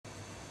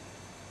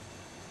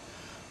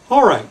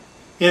Alright,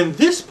 in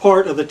this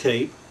part of the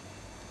tape,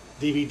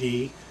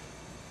 DVD,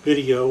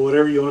 video,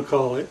 whatever you want to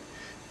call it,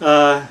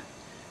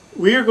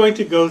 we are going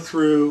to go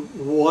through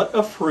What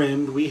a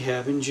Friend We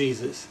Have in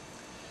Jesus.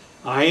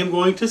 I am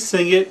going to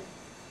sing it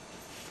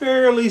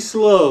fairly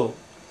slow,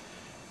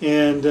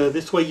 and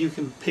this way you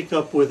can pick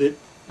up with it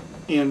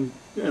and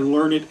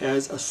learn it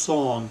as a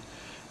song.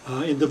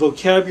 In the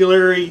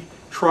vocabulary,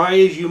 try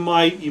as you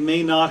might, you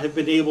may not have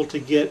been able to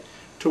get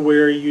to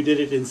where you did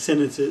it in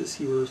sentences.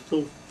 You were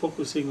still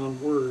focusing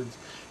on words.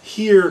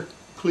 Here,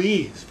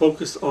 please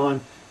focus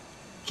on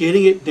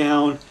getting it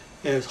down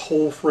as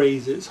whole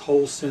phrases,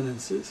 whole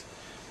sentences,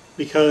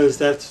 because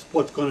that's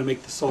what's going to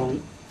make the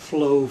song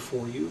flow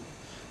for you.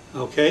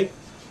 Okay?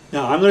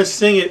 Now I'm going to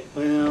sing it.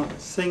 Well,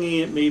 singing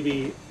it may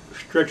be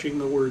stretching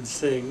the word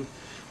sing,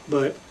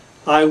 but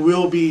I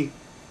will be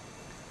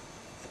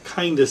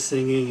kind of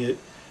singing it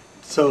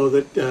so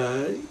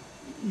that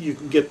you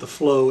can get the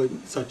flow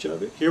and such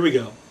of it. Here we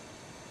go.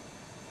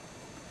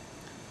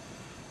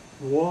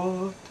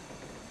 What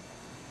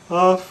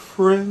a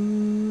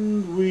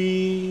friend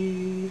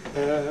we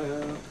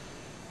have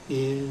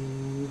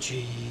in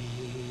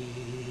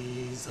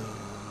Jesus.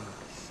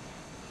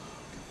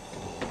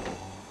 All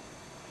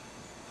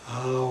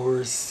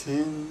our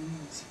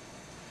sins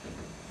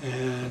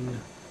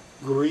and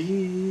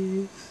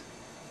griefs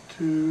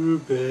to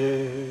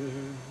bear.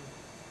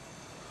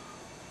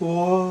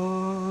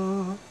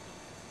 What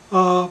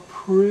a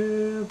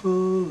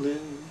privilege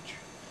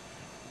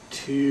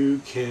to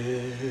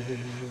carry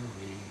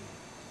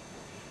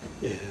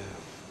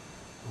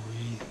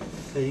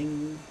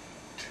everything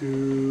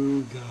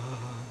to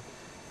God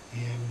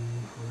in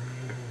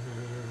prayer.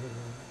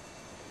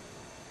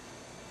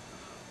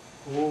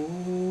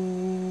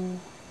 Oh,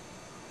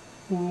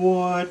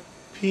 what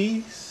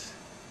peace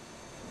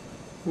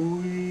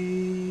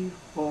we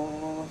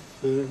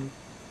often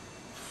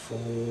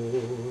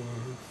forfeit.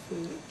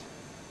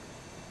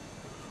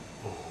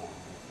 Oh,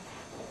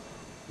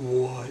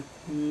 what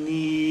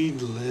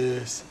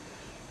needless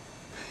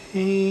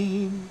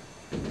pain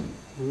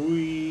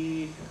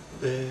we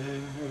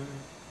bear.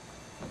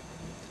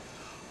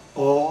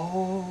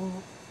 All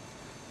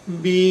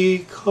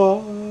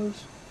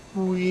because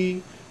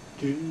we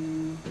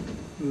do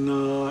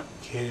not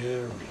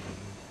carry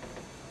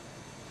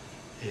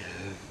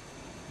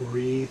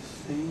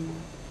everything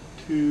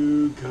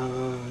to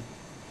God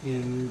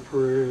in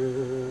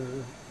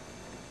prayer.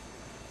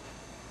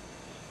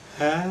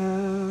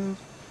 Have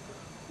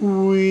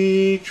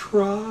we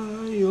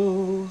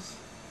trials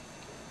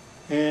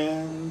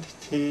and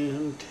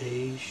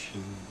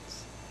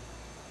temptations?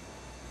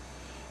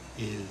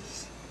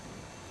 Is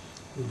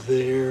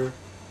there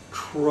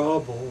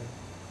trouble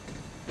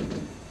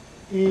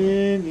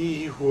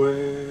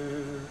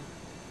anywhere?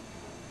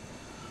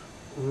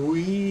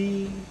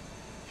 We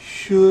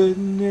should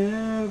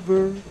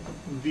never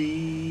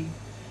be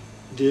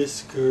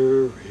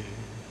discouraged.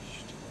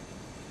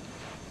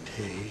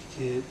 Take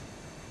it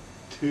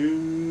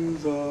to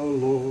the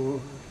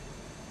Lord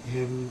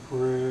in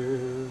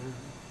prayer.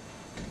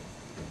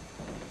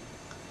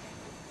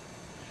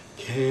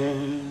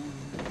 Can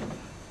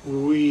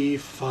we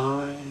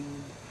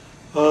find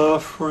a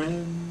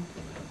friend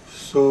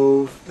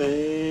so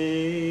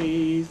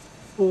faithful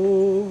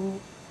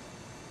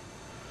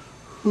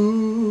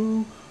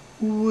who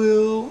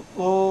will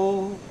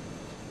all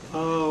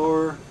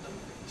our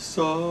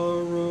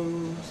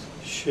sorrows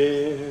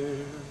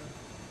share?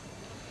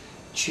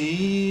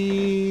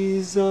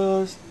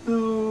 Jesus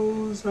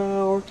knows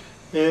our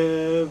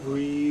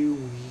every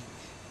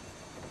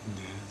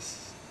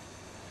weakness.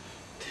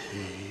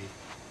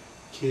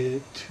 Take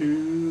it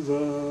to the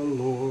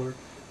Lord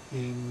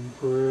in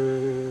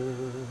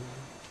prayer.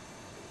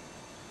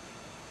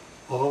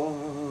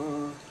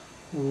 Are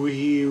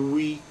we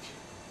weak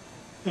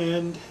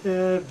and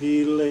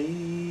heavy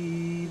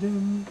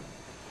laden,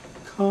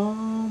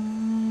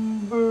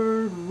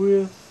 cumbered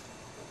with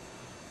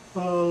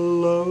a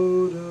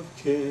load of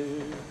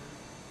care?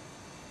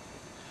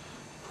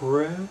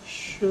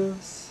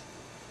 Precious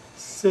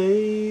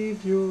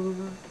Savior,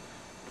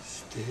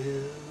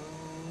 still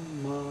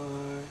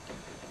my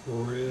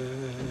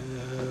refuge.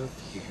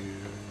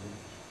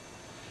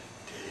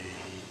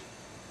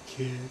 Take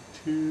it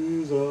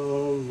to the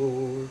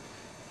Lord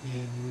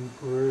in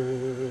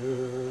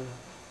prayer.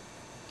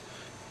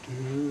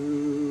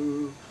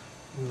 Do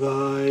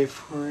thy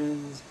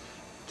friends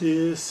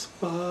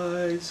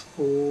despise,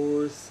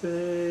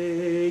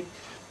 forsake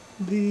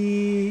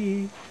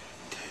thee?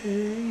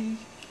 Take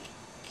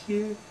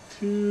it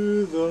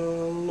to the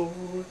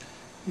Lord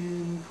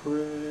in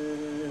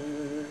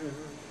prayer.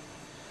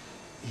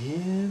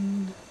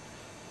 In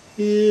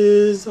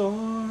His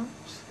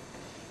arms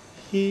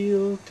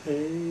He'll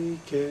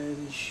take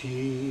and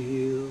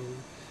shield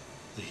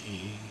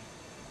thee.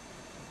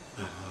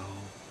 Thou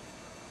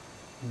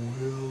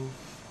wilt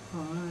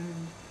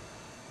find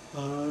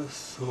a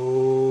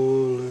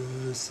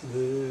solace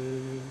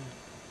there.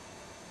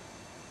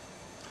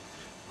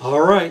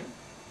 All right,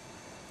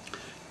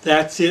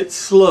 that's it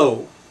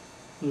slow.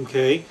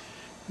 Okay,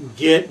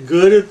 Get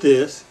good at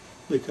this,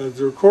 because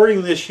the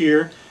recording this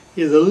year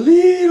is a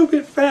little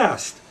bit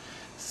fast.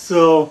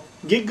 So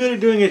get good at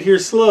doing it here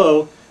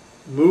slow.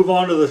 Move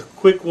on to the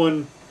quick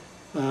one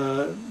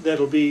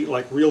that'll be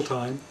like real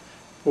time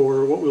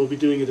for what we'll be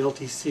doing at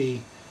LTC.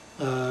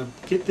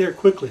 Get there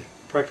quickly.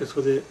 Practice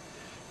with it.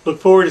 Look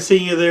forward to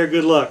seeing you there.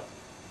 Good luck.